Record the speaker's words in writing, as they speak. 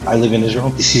I live in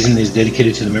Israel. The season is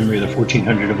dedicated to the memory of the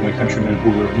 1,400 of my countrymen who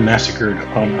were massacred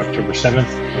on October 7th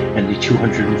and the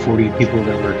 240 people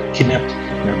that were kidnapped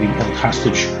and are being held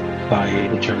hostage by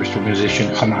the terrorist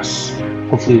organization Hamas.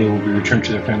 Hopefully they will be returned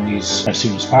to their families as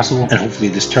soon as possible, and hopefully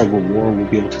this terrible war will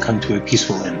be able to come to a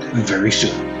peaceful end very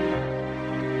soon.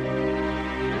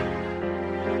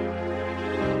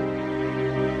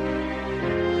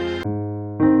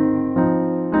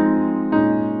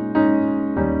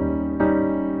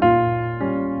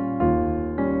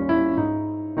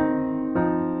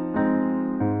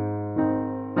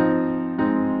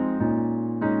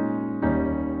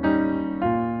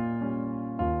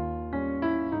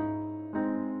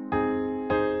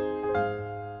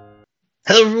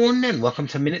 Hello, everyone, and welcome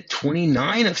to minute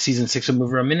 29 of season 6 of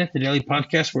MovieRob Minute, the daily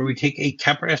podcast where we take a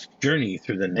Capra-esque journey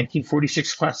through the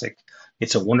 1946 classic,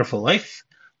 It's a Wonderful Life,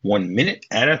 1 minute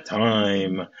at a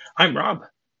time. I'm Rob,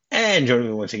 and joining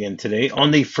me once again today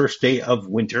on the first day of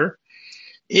winter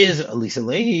is Lisa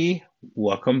Leahy.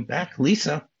 Welcome back,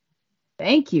 Lisa.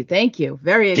 Thank you.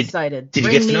 Very excited. Did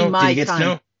you get snow? Did you get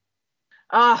snow?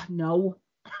 No.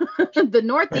 The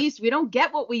Northeast, we don't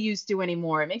get what we used to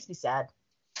anymore. It makes me sad.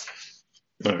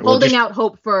 Right, well, holding out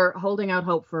hope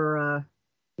for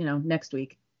next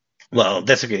week. Well,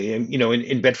 that's okay.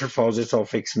 In Bedford Falls, it's all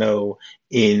fake snow.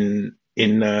 In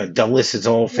Dulles, it's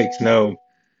all fake snow.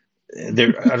 I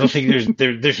don't think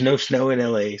there's no snow in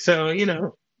LA. So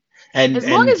and as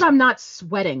long as I'm not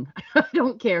sweating, I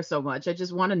don't care so much. I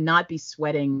just want to not be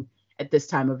sweating at this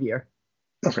time of year.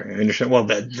 Okay, I understand. Well,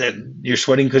 that you're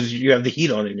sweating because you have the heat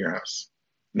on in your house.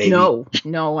 Maybe.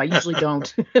 No, I usually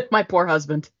don't. My poor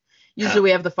husband. Usually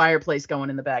we have the fireplace going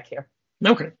in the back here.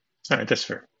 Okay. All right, that's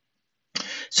fair.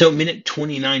 So minute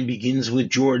 29 begins with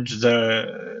George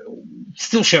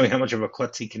still showing how much of a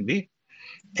klutz he can be,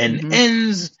 and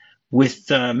ends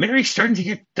with Mary starting to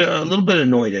get a little bit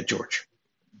annoyed at George.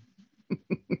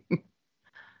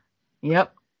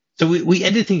 Yep. So we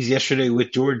ended things yesterday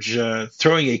with George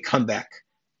throwing a comeback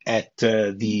at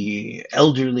the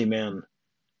elderly man.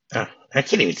 I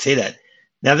can't even say that.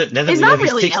 Now that he's we not know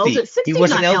really he's 60, elderly. he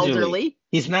wasn't not elderly.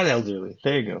 He's not elderly.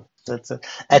 There you go. That's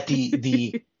at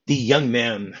the young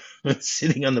man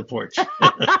sitting on the porch.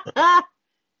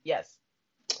 Yes.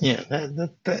 Yeah,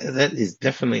 that is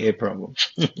definitely a problem.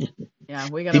 Yeah,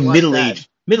 we gotta the watch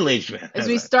middle-aged man. as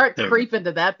we start creeping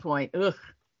to that point. Ugh.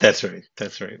 That's right.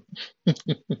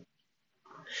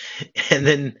 And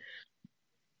then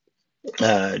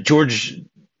George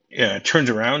turns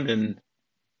around and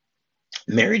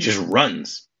Mary just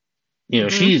runs.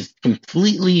 She's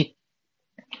completely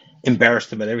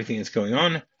embarrassed about everything that's going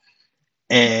on.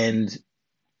 And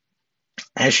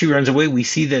as she runs away, we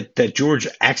see that George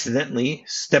accidentally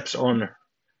steps on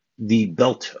the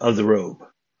belt of the robe.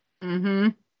 Mm-hmm.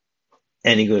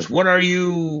 And he goes, "What are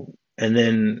you?" And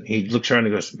then he looks around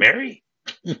and goes, "Mary?"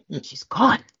 She's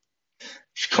gone.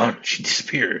 She's gone. She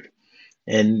disappeared.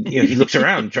 And he looks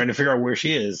around trying to figure out where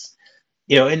she is.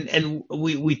 And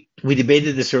we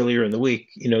debated this earlier in the week.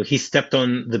 He stepped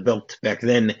on the belt back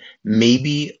then,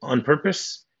 maybe on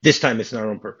purpose. This time it's not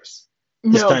on purpose.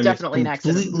 This time definitely it's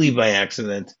completely by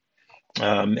accident.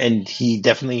 And he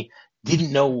definitely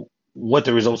didn't know what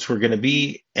the results were going to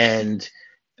be, and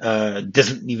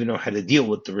doesn't even know how to deal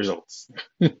with the results.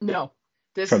 No,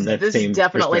 this is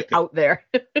definitely out there.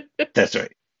 That's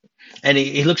right. And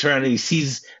he looks around and he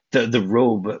sees the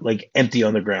robe like empty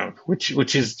on the ground, which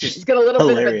is just he's got a little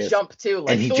hilarious. bit of a jump too,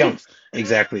 and he jumps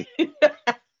exactly.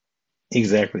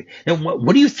 Now,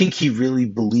 what do you think he really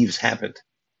believes happened?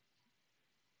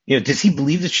 Does he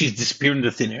believe that she's disappeared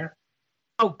into thin air?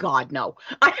 Oh God, no!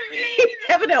 I mean,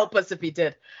 heaven help us if he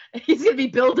did. He's gonna be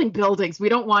building buildings. We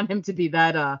don't want him to be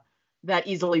that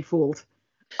easily fooled.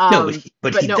 No,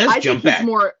 but he no, does I jump think back. He's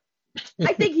more.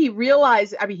 I think he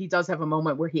realized. I mean, he does have a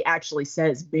moment where he actually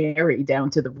says "Mary" down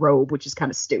to the robe, which is kind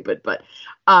of stupid. But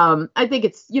I think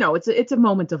it's it's a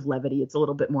moment of levity. It's a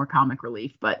little bit more comic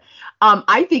relief. But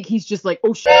I think he's just like,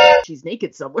 oh shit, she's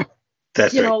naked somewhere.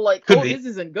 That's right. Like, Could oh, be. this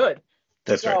isn't good.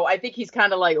 That's right. So I think he's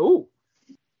kind of like, oh.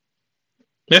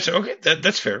 That's okay.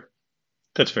 That's fair.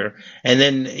 That's fair. And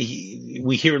then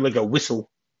we hear like a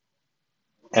whistle,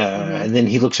 and then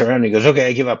he looks around and he goes, "Okay,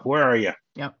 I give up. Where are you?"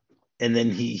 Yep. And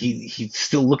then he's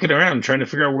still looking around, trying to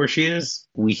figure out where she is.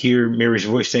 We hear Mary's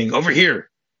voice saying, "Over here,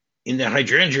 in the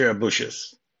hydrangea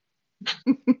bushes."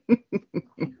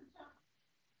 And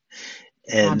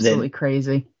absolutely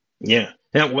crazy. Yeah.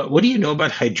 Now, what do you know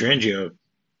about hydrangea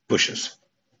bushes?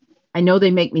 I know they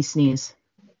make me sneeze.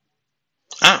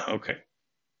 Ah, okay.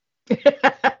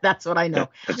 That's what I know.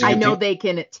 I know they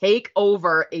can take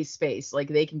over a space. Like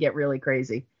they can get really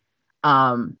crazy.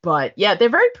 But yeah, they're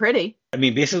very pretty. I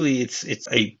mean, basically, it's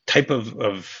a type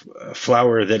of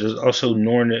flower that is also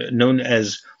known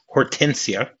as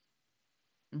hortensia,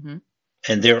 Hmm.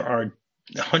 and there are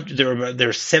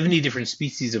 70 different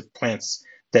species of plants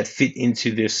that fit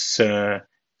into this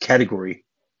category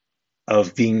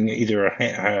of being either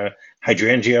a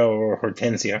hydrangea or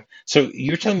hortensia. So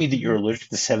you're telling me that you're allergic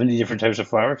to 70 different types of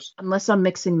flowers? Unless I'm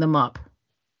mixing them up.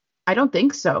 I don't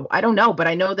think so. I don't know, but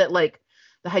I know that like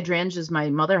the hydrangeas my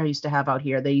mother used to have out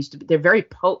here, they're very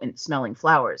potent smelling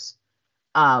flowers.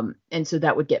 And so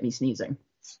that would get me sneezing.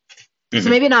 So Hmm.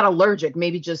 maybe not allergic,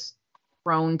 maybe just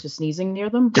prone to sneezing near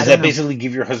them. I Does don't that know. basically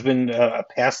give your husband a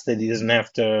pass that he doesn't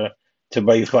have to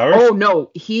buy you flowers? Oh no,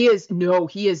 he is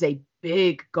a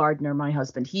big gardener, my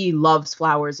husband. He loves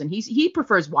flowers and he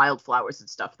prefers wildflowers and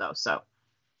stuff though. So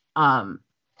um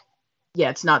yeah,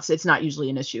 it's not usually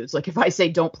an issue. It's like if I say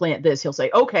don't plant this, he'll say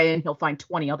okay, and he'll find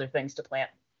 20 other things to plant.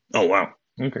 Oh wow.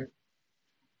 Okay.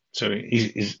 So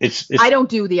I don't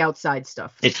do the outside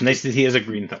stuff. it's nice that he has a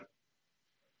green thumb.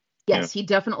 Yeah. Yes, he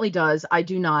definitely does. I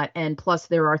do not. And plus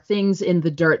there are things in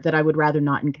the dirt that I would rather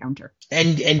not encounter.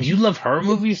 And you love horror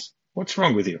movies? What's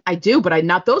wrong with you? I do, but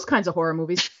not those kinds of horror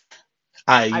movies.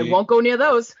 I I won't go near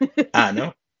those.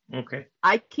 no. Okay.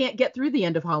 I can't get through the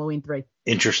end of Halloween 3,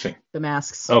 Interesting. The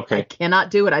Masks. I Okay. cannot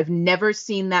do it. I've never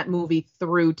seen that movie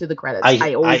through to the credits. I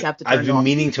I always have to I've turn it been off.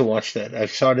 meaning to watch that. I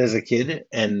saw it as a kid,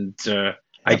 and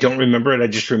I don't remember it. I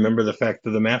just remember the fact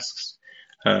of the masks.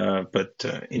 But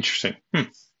interesting.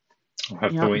 I'll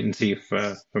have to Yep. wait and see if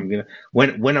I'm gonna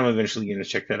when I'm eventually gonna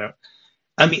check that out.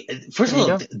 I mean, first There of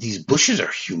you all, go. these bushes are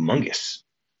humongous.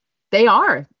 They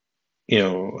are.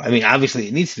 I mean, obviously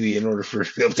it needs to be in order for it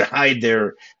to be able to hide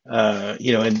there,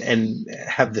 and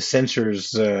have the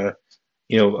sensors,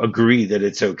 agree that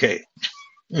it's okay.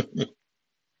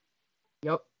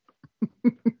 Yep.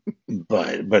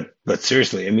 But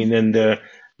seriously, I mean, then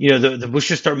the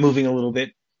bushes start moving a little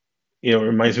bit. It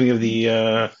reminds me of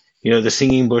the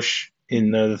singing bush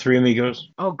in the Three Amigos.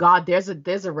 Oh God, there's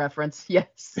a reference.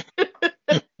 Yes.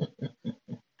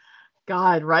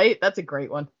 God, right? That's a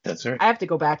great one. That's right. I have to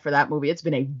go back for that movie. It's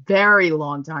been a very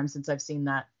long time since I've seen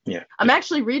that. Yeah. I'm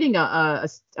actually reading a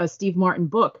Steve Martin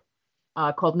book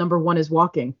called Number One is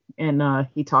Walking, and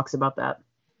he talks about that.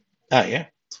 Ah, yeah.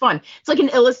 It's fun. It's like an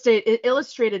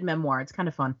illustrated memoir. It's kind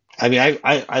of fun. I mean,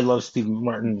 I love Steve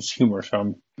Martin's humor, so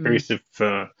I'm Mm. curious if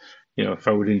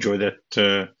I would enjoy that.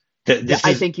 That Yeah,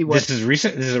 I think you would. This is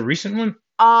recent. This is a recent one.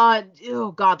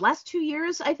 Oh God, last 2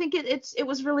 years, I think it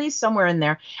was released somewhere in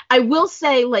there. I will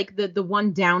say, like the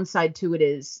one downside to it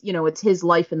is, it's his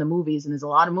life in the movies, and there's a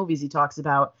lot of movies he talks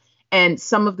about, and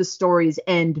some of the stories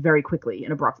end very quickly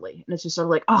and abruptly, and it's just sort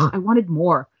of like, oh, I wanted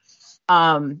more.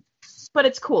 But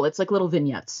it's cool. It's like little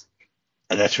vignettes.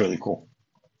 That's really cool.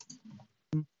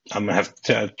 I'm gonna have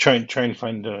to try and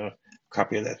find a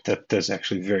copy of that. That's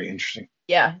actually very interesting.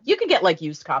 Yeah, you can get like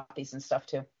used copies and stuff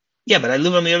too. Yeah, but I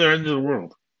live on the other end of the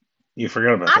world. You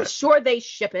forgot about I'm that. sure they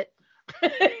ship it.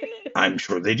 I'm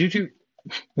sure they do too.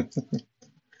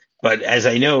 But as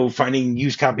I know, finding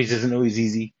used copies isn't always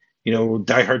easy.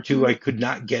 Die Hard 2, I could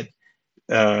not get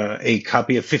a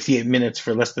copy of 58 Minutes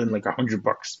for less than like $100.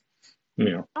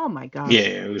 Oh my gosh.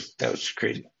 Yeah, that was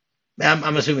crazy.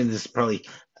 I'm assuming this is probably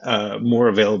more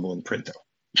available in print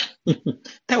though.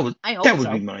 I hope that would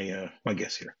so. be my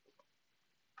guess here.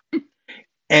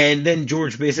 And then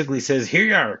George basically says, "Here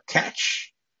you are,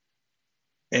 catch,"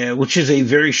 which is a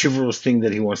very chivalrous thing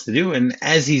that he wants to do. And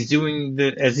as he's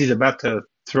about to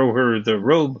throw her the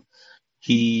robe,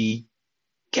 he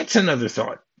gets another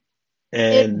thought,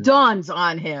 and It dawns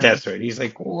on him. that's right. He's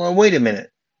like, "Well, wait a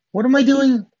minute, what am I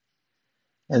doing?"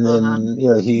 And then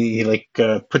he like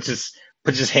puts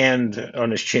his hand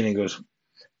on his chin and goes,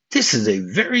 "This is a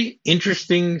very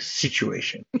interesting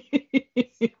situation."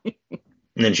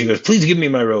 And then she goes, "Please give me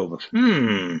my robe."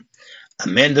 A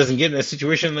man doesn't get in a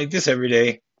situation like this every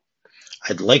day.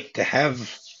 I'd like to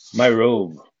have my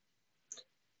robe.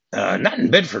 Not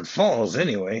in Bedford Falls,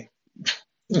 anyway.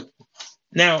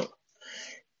 Now,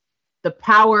 The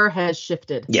power has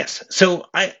shifted. yes. So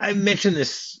I mentioned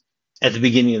this at the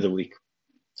beginning of the week.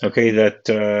 Okay, that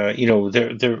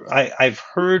I've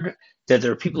heard that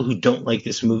there are people who don't like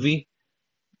this movie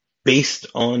based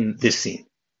on this scene.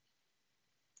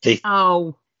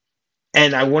 Oh,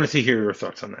 And I wanted to hear your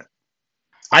thoughts on that.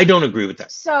 I don't agree with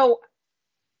that. so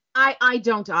I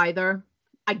don't either.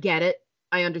 I get it.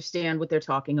 I understand what they're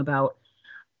talking about.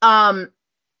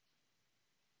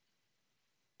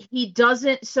 He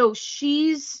doesn't. So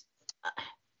she's.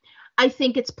 I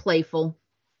think it's playful.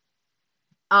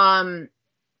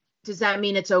 Does that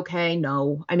mean it's okay?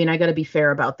 No. I mean, I got to be fair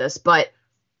about this, but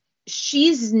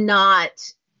she's not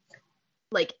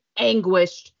like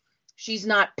anguished. She's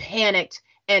not panicked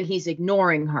and he's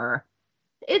ignoring her.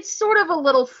 It's sort of a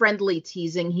little friendly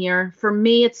teasing here. For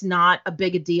me, it's not a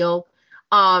big a deal.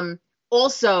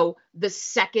 Also, the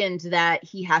second that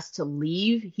he has to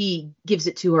leave, he gives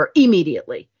it to her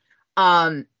immediately.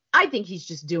 I think he's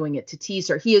just doing it to tease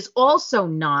her. He is also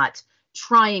not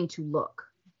trying to look.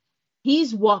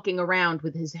 He's walking around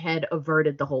with his head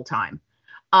averted the whole time.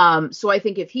 So I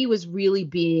think if he was really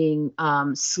being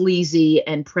sleazy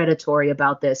and predatory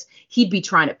about this, he'd be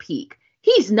trying to peek.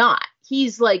 He's not.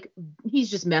 He's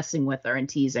just messing with her and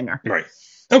teasing her. Right.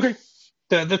 Okay.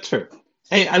 That's fair.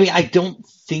 I mean, I don't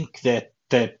think that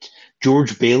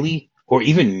George Bailey or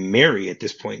even Mary at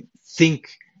this point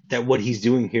think that what he's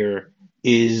doing here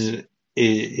is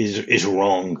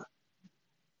wrong.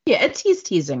 Yeah, he's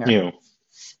teasing her. You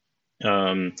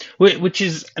know, which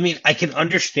is, I mean, I can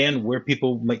understand where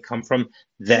people might come from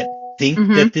that think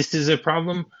that this is a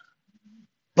problem,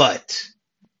 but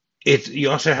you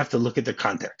also have to look at the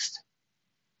context.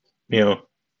 You know,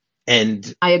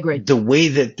 and I agree. The way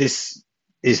that this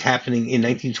is happening in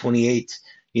 1928,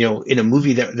 you know, in a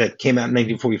movie that came out in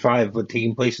 1945 but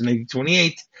taking place in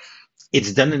 1928,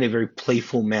 it's done in a very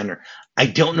playful manner. I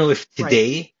don't know if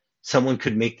today someone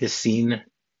could make this scene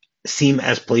seem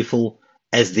as playful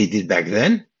as they did back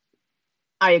then.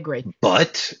 I agree.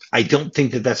 But I don't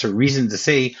think that that's a reason to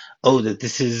say, oh, that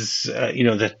this is, you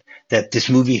know, that this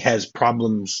movie has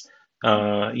problems,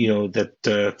 you know,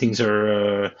 that things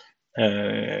are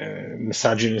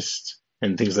misogynist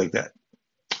and things like that.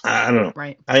 I don't know.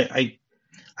 Right. I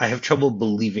have trouble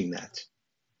believing that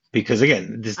because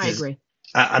again, I agree.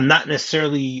 I'm not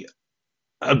necessarily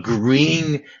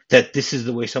agreeing that this is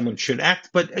the way someone should act,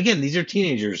 but again, these are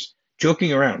teenagers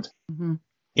joking around. You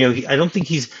know, I don't think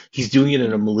he's doing it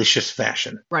in a malicious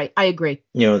fashion. Right. I agree.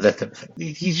 You know, that type of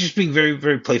thing. He's just being very,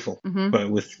 very playful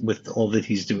with all that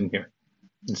he's doing here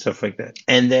and stuff like that.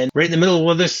 And then right in the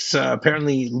middle of this,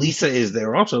 apparently Lisa is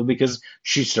there also because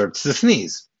she starts to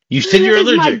sneeze. You said you're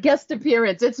allergic. It's my guest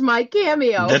appearance. It's my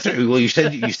cameo. That's right. Well, you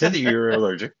said that you're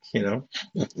allergic. You know.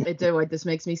 This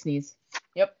makes me sneeze.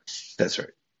 Yep. That's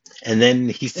right. And then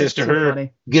he says to her,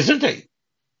 "Gesundheit."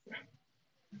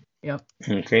 Yep.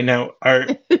 Okay. Now, are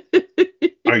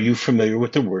you familiar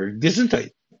with the word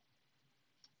Gesundheit?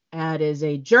 That is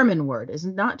a German word,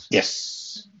 isn't it?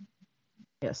 Yes.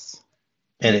 Yes.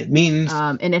 And it means,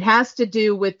 and it has to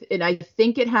do with, and I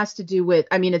think it has to do with,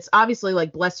 I mean, it's obviously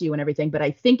like bless you and everything, but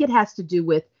I think it has to do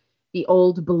with the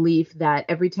old belief that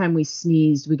every time we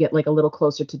sneezed, we get like a little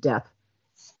closer to death.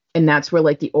 And that's where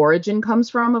like the origin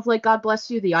comes from of like, God bless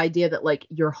you. The idea that like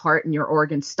your heart and your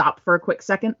organs stop for a quick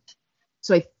second.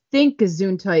 So I think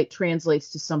Gesundheit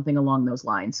translates to something along those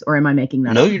lines. Or am I making that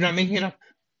up? No, you're not making it up.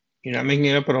 You're not making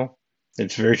it up at all.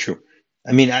 It's very true.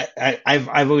 I mean,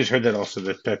 I've always heard that also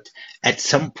that at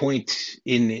some point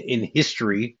in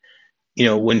history, you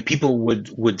know, when people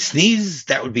would sneeze,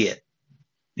 that would be it.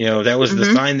 You know, that was the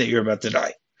sign that you're about to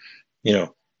die. You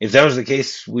know, if that was the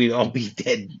case, we'd all be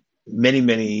dead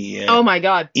many oh my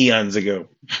God, eons ago.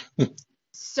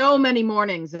 So many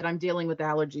mornings that I'm dealing with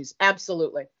allergies.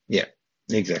 Absolutely. Yeah,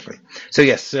 exactly. So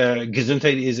yes,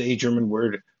 Gesundheit is a German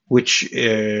word, which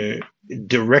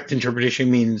direct interpretation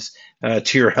means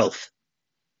to your health.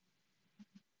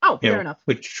 Oh, fair enough.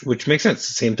 Which makes sense.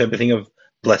 The same type of thing of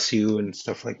bless you and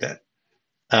stuff like that.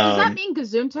 Does that mean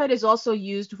Gesundheit is also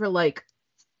used for like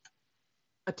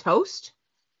a toast?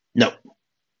 No.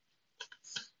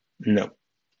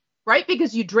 Right?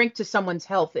 Because you drink to someone's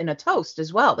health in a toast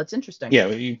as well. That's interesting.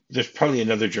 Yeah, there's probably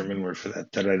another German word for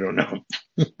that I don't know.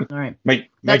 All right.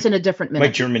 That's in a different minute.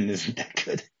 My German isn't that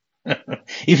good. I'll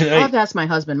have to ask my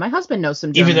husband. My husband knows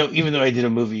some German. Even though I did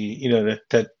a movie, you know,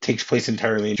 that takes place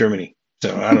entirely in Germany.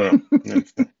 So I don't know.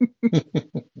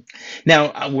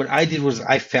 Now, what I did was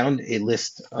I found a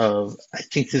list of, I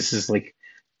think this is like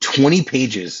 20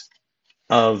 pages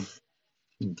of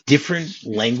different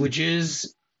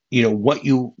languages, you know,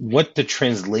 what the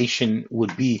translation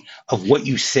would be of what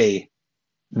you say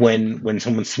when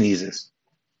someone sneezes.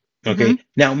 Okay.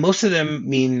 Now, most of them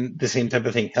mean the same type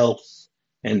of thing, health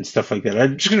and stuff like that.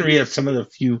 I'm just going to read out some of the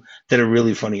few that are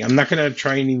really funny. I'm not going to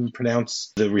try and even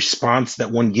pronounce the response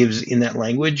that one gives in that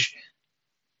language.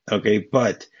 Okay,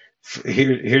 but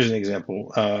here's an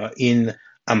example. In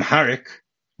Amharic,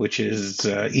 which is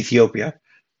Ethiopia,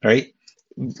 right?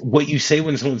 What you say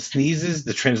when someone sneezes,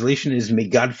 the translation is "May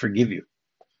God forgive you."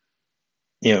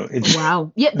 You know, it's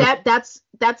wow. Yeah, that's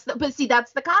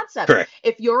the concept. Correct.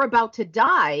 If you're about to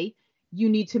die, you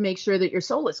need to make sure that your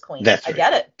soul is clean. That's right. I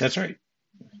get it. That's right.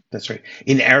 That's right.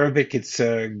 In Arabic, it's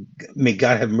may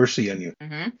God have mercy on you.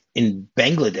 Mm-hmm. In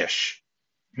Bangladesh,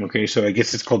 okay, so I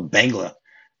guess it's called Bangla.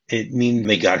 It means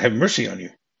may God have mercy on you.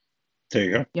 There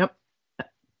you go. Yep.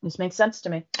 This makes sense to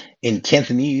me. In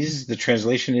Cantonese, the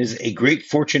translation is a great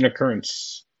fortune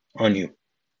occurrence on you.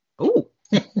 Ooh,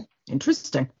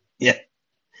 interesting. Yeah.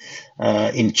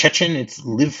 In Chechen, it's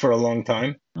live for a long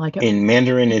time. I like it. In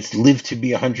Mandarin, it's live to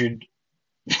be 100.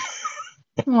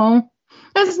 Oh,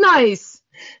 that's nice.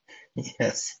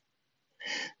 Yes.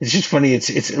 It's just funny. It's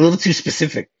a little too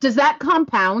specific. Does that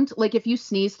compound? Like if you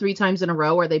sneeze 3 times in a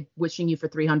row, are they wishing you for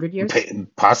 300 years?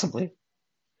 Possibly.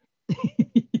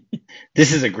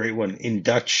 This is a great one. In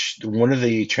Dutch, one of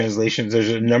the translations, there's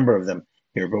a number of them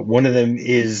here, but one of them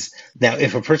is, now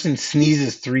if a person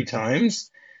sneezes 3 times,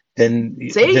 then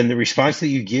the response that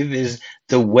you give is,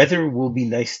 the weather will be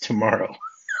nice tomorrow.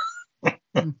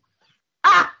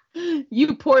 Ah,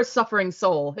 you poor suffering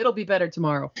soul. It'll be better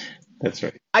tomorrow. That's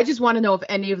right. I just want to know if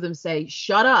any of them say,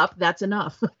 shut up, that's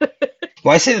enough.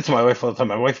 Well, I say that to my wife all the time.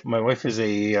 My wife is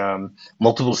a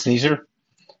multiple sneezer.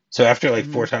 So after like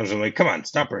 4 times, I'm like, come on,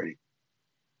 stop already.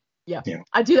 Yeah. You know.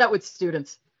 I do that with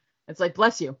students. It's like,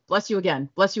 bless you again,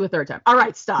 bless you a 3rd time. All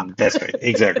right, stop. That's right.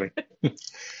 Exactly.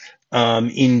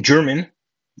 In German,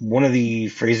 one of the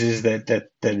phrases that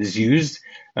is used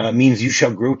means you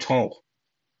shall grow tall.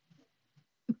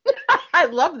 I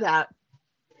love that.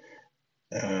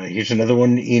 Here's another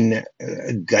one in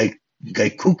Gaikuyu.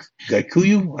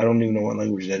 I don't even know what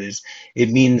language that is. It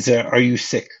means, are you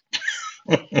sick?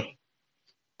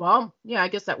 Well, yeah, I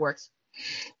guess that works.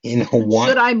 In Hawaii,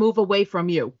 should I move away from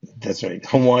you? That's right.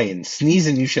 Hawaiian, sneeze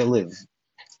and you shall live.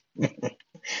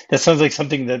 That sounds like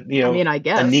something that, I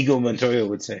guess. Inigo Montoya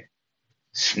would say.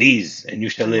 Sneeze and you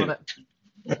shall live.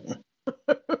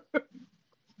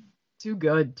 Too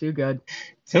good.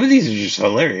 Some of these are just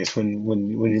hilarious when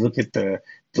you look at the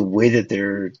way that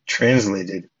they're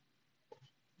translated.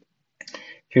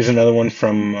 Here's another one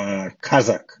from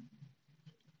Kazakh.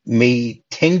 May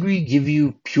Tengri give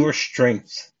you pure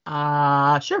strength.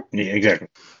 Sure. Yeah, exactly.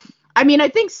 I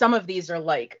think some of these are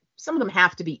some of them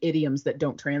have to be idioms that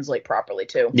don't translate properly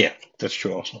too. Yeah, that's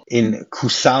true also. In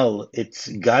Kusal, it's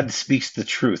God speaks the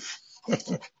truth. I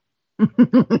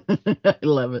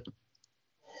love it.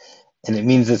 And it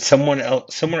means that someone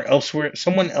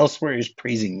elsewhere is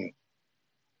praising you.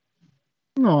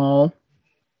 Oh,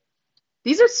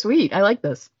 these are sweet. I like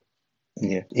this.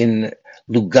 Yeah. In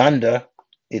Luganda,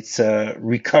 it's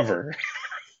recover.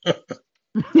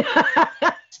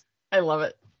 I love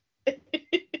it.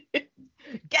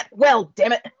 Get well,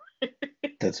 damn it.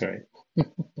 That's right.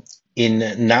 In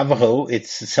Navajo,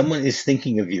 it's someone is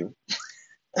thinking of you.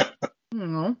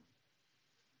 Oh.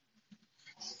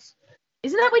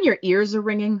 Isn't that when your ears are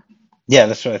ringing? Yeah,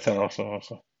 that's what I thought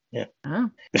also. Yeah. Oh.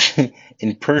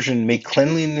 In Persian, may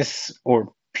cleanliness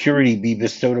or purity be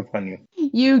bestowed upon you.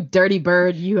 You dirty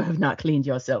bird, you have not cleaned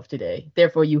yourself today.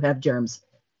 Therefore, you have germs.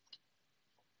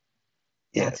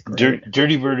 Yeah, that's great.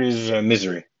 Dirty bird is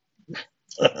misery.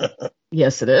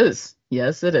 Yes, it is.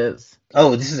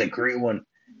 Oh, this is a great one.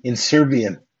 In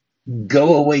Serbian,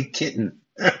 go away, kitten.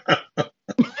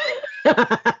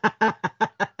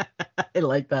 I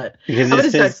like that. Because I'm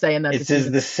going to start saying that. It says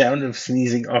the sound of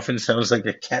sneezing often sounds like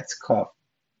a cat's cough.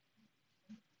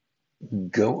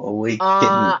 Go away, kitten.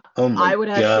 Oh my God. I would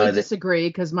actually disagree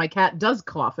because my cat does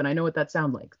cough and I know what that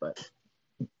sounds like, but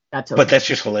that's okay. But that's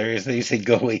just hilarious that you say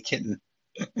go away, kitten.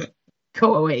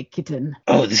 Go away, kitten.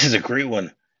 Oh, this is a great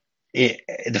one.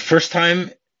 The first time...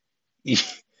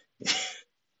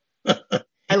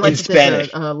 I like in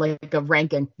Spanish. Like a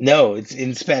ranking. No, it's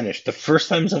in Spanish. The first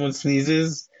time someone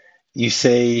sneezes, you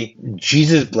say,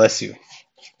 Jesus bless you.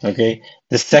 Okay?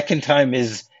 The second time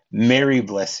is Mary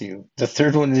bless you. The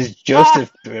third one is Joseph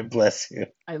bless you.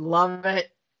 I love it.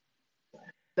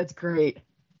 That's great.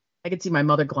 I could see my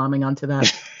mother glomming onto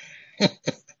that.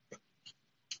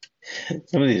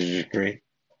 Some of these are just great.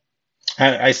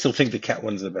 I still think the cat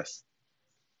one's the best.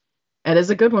 That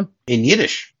is a good one. In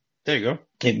Yiddish, there you go.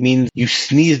 It means you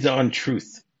sneezed on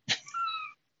truth.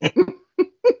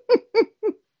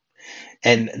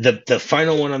 And the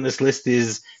final one on this list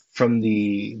is from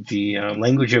the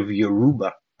language of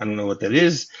Yoruba. I don't know what that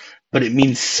is, but it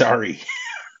means sorry.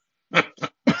 I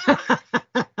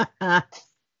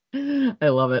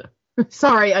love it.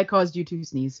 Sorry, I caused you to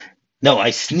sneeze. No,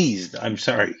 I sneezed. I'm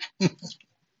sorry.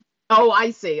 Oh,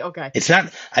 I see. Okay. It's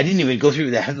not. I didn't even go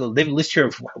through that. They have a list here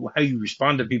of how you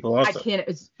respond to people. Also, I can't.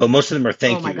 But most of them are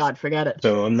thank yous. Oh my God, forget it.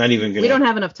 So I'm not even gonna. We don't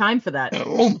have enough time for that.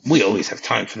 We always have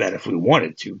time for that if we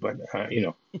wanted to, but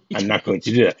I'm not going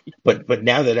to do that. But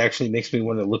now that actually makes me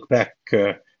want to look back.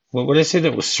 What did I say?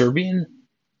 That was Serbian.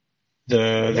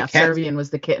 the Yeah, cat. Servian was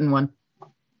the kitten one.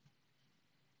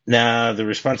 Now the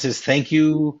response is thank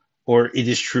you or it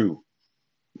is true.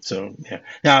 So yeah.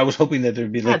 Now I was hoping that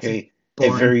there'd be like That's a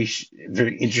boring.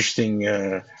 very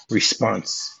interesting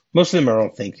response. Most of them are all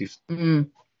thank yous. Mm.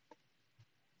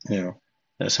 You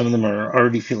know, some of them are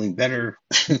already feeling better.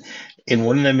 And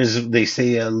one of them is they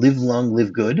say "live long,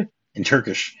 live good" in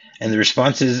Turkish, and the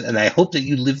response is, "and I hope that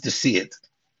you live to see it."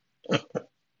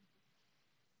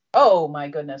 Oh my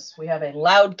goodness, we have a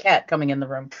loud cat coming in the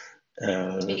room.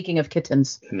 Uh, Speaking of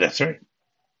kittens. that's right.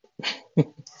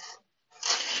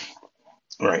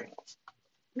 Right.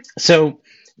 So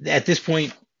at this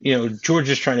point, George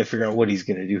is trying to figure out what he's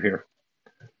going to do here,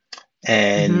 Hmm.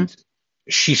 and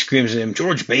she screams at him,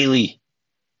 "George Bailey!"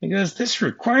 He goes, "This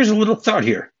requires a little thought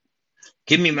here.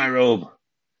 Give me my robe.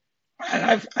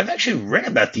 I've actually read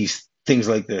about these things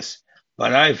like this,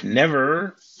 but I've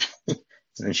never."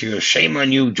 And she goes, "Shame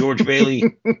on you, George Bailey."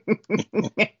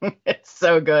 It's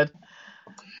so good.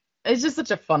 It's just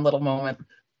such a fun little moment.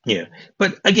 Yeah.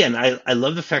 But again, I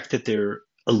love the fact that they're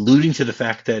alluding to the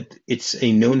fact that it's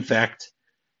a known fact.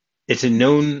 It's a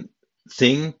known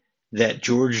thing that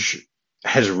George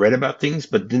has read about things,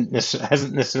 but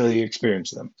hasn't necessarily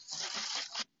experienced them.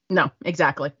 No,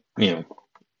 exactly. You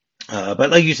know,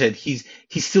 but like you said, he's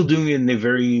still doing it in a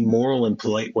very moral and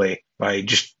polite way by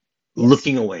just Yes.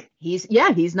 looking away. He's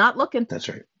not looking. That's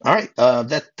right. All right.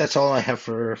 That's all I have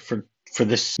for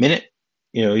this minute.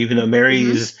 Even though Mary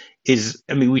Hmm. is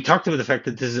I mean, we talked about the fact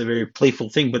that this is a very playful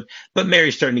thing, but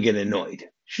Mary's starting to get annoyed.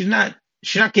 She's not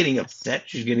getting Yes. upset.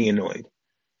 She's getting annoyed.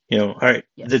 All right,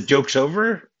 the Yes. joke's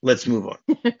over. Let's move on.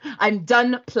 I'm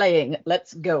done playing.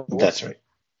 Let's go. That's right.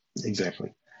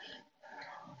 Exactly.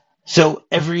 So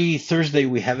every Thursday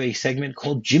we have a segment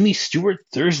called Jimmy Stewart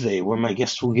Thursday, where my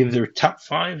guests will give their top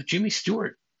 5 Jimmy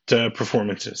Stewart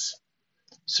performances.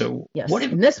 So Yes.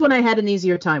 And this one I had an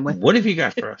easier time with. what have you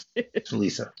got for us,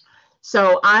 Lisa?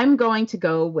 So I'm going to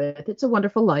go with It's a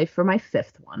Wonderful Life for my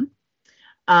 5th one.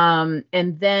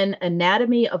 And then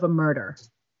Anatomy of a Murder,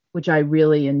 which I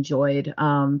really enjoyed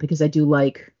because I do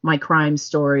like my crime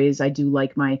stories. I do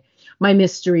like my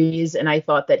mysteries. And I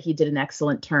thought that he did an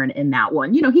excellent turn in that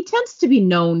one. He tends to be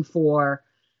known for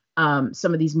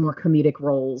some of these more comedic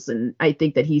roles. And I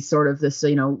think that he's sort of this,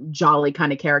 jolly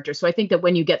kind of character. So I think that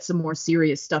when you get some more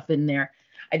serious stuff in there,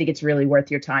 I think it's really worth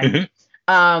your time.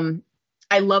 Mm-hmm.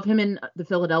 I love him in the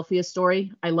Philadelphia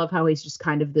Story. I love how he's just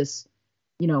kind of this,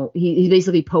 he's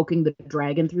basically poking the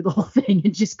dragon through the whole thing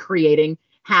and just creating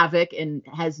havoc and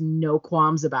has no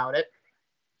qualms about it.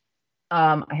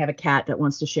 I have a cat that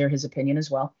wants to share his opinion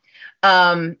as well.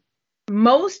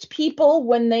 Most people,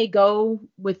 when they go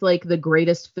with like the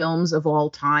greatest films of all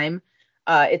time,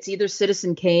 it's either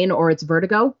Citizen Kane or it's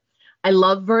Vertigo. I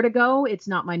love Vertigo. It's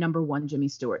not my number 1 Jimmy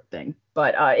Stewart thing,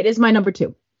 but it is my number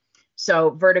 2.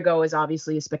 So Vertigo is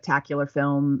obviously a spectacular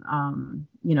film.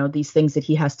 These things that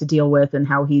he has to deal with and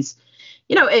how he's,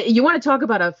 you want to talk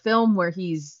about a film where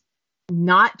he's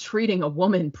not treating a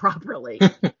woman properly.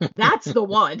 That's the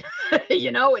one.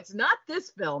 It's not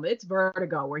this film. It's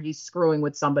Vertigo where he's screwing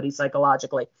with somebody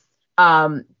psychologically.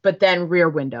 But then Rear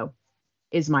Window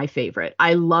is my favorite.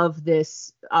 I love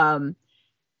this.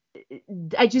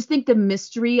 I just think the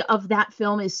mystery of that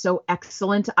film is so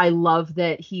excellent. I love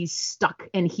that he's stuck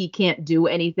and he can't do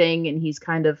anything and he's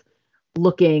kind of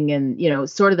looking and,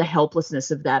 sort of the helplessness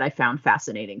of that I found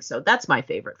fascinating. So that's my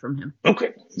favorite from him.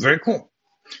 Okay, very cool.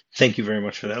 Thank you very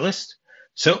much for that list.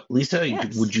 So, Lisa,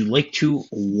 Yes. would you like to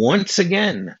once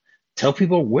again tell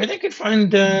people where they could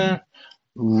find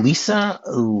Lisa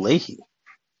Leahy?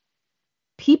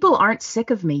 People aren't sick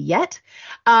of me yet.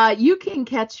 You can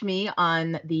catch me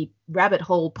on the Rabbit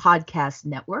Hole Podcast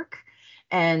Network.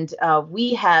 And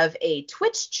we have a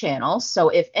Twitch channel. So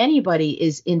if anybody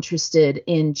is interested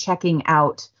in checking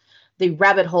out the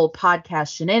Rabbit Hole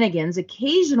Podcast shenanigans,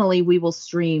 occasionally we will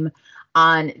stream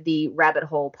on the Rabbit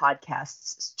Hole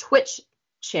Podcast's Twitch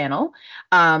channel.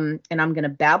 And I'm going to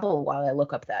babble while I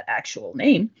look up that actual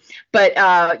name. But,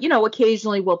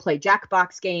 occasionally we'll play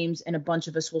Jackbox games and a bunch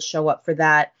of us will show up for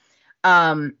that.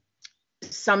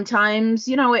 Sometimes,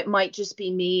 it might just be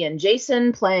me and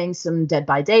Jason playing some Dead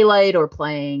by Daylight or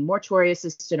playing Mortuary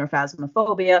Assistant or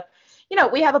Phasmophobia.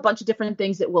 We have a bunch of different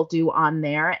things that we'll do on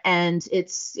there, and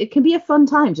it can be a fun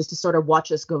time just to sort of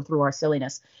watch us go through our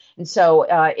silliness. And so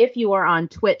if you are on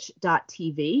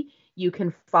twitch.tv, you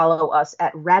can follow us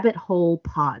at Rabbit Hole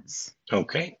Pods.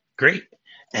 Okay, great.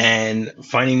 And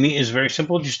finding me is very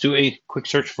simple. Just do a quick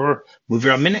search for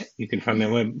MovieRob Minute. You can find me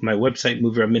on my website,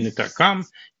 MovieRobMinute.com.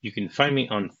 You can find me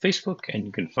on Facebook, and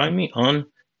you can find me on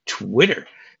Twitter.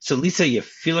 So, Lisa, you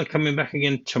feel like coming back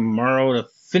again tomorrow to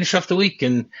finish off the week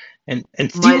and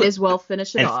Might as well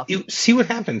finish it off. See what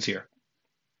happens here.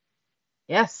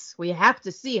 Yes, we have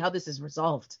to see how this is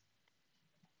resolved.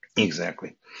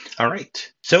 Exactly. All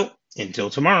right. So until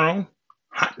tomorrow,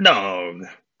 hot dog.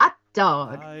 Hot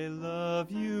dog. I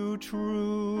love you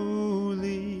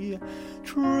truly,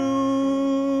 truly,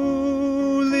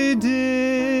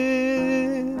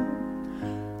 dear.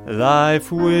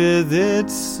 Life with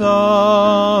its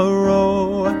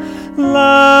sorrow,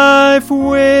 life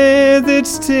with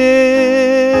its tears.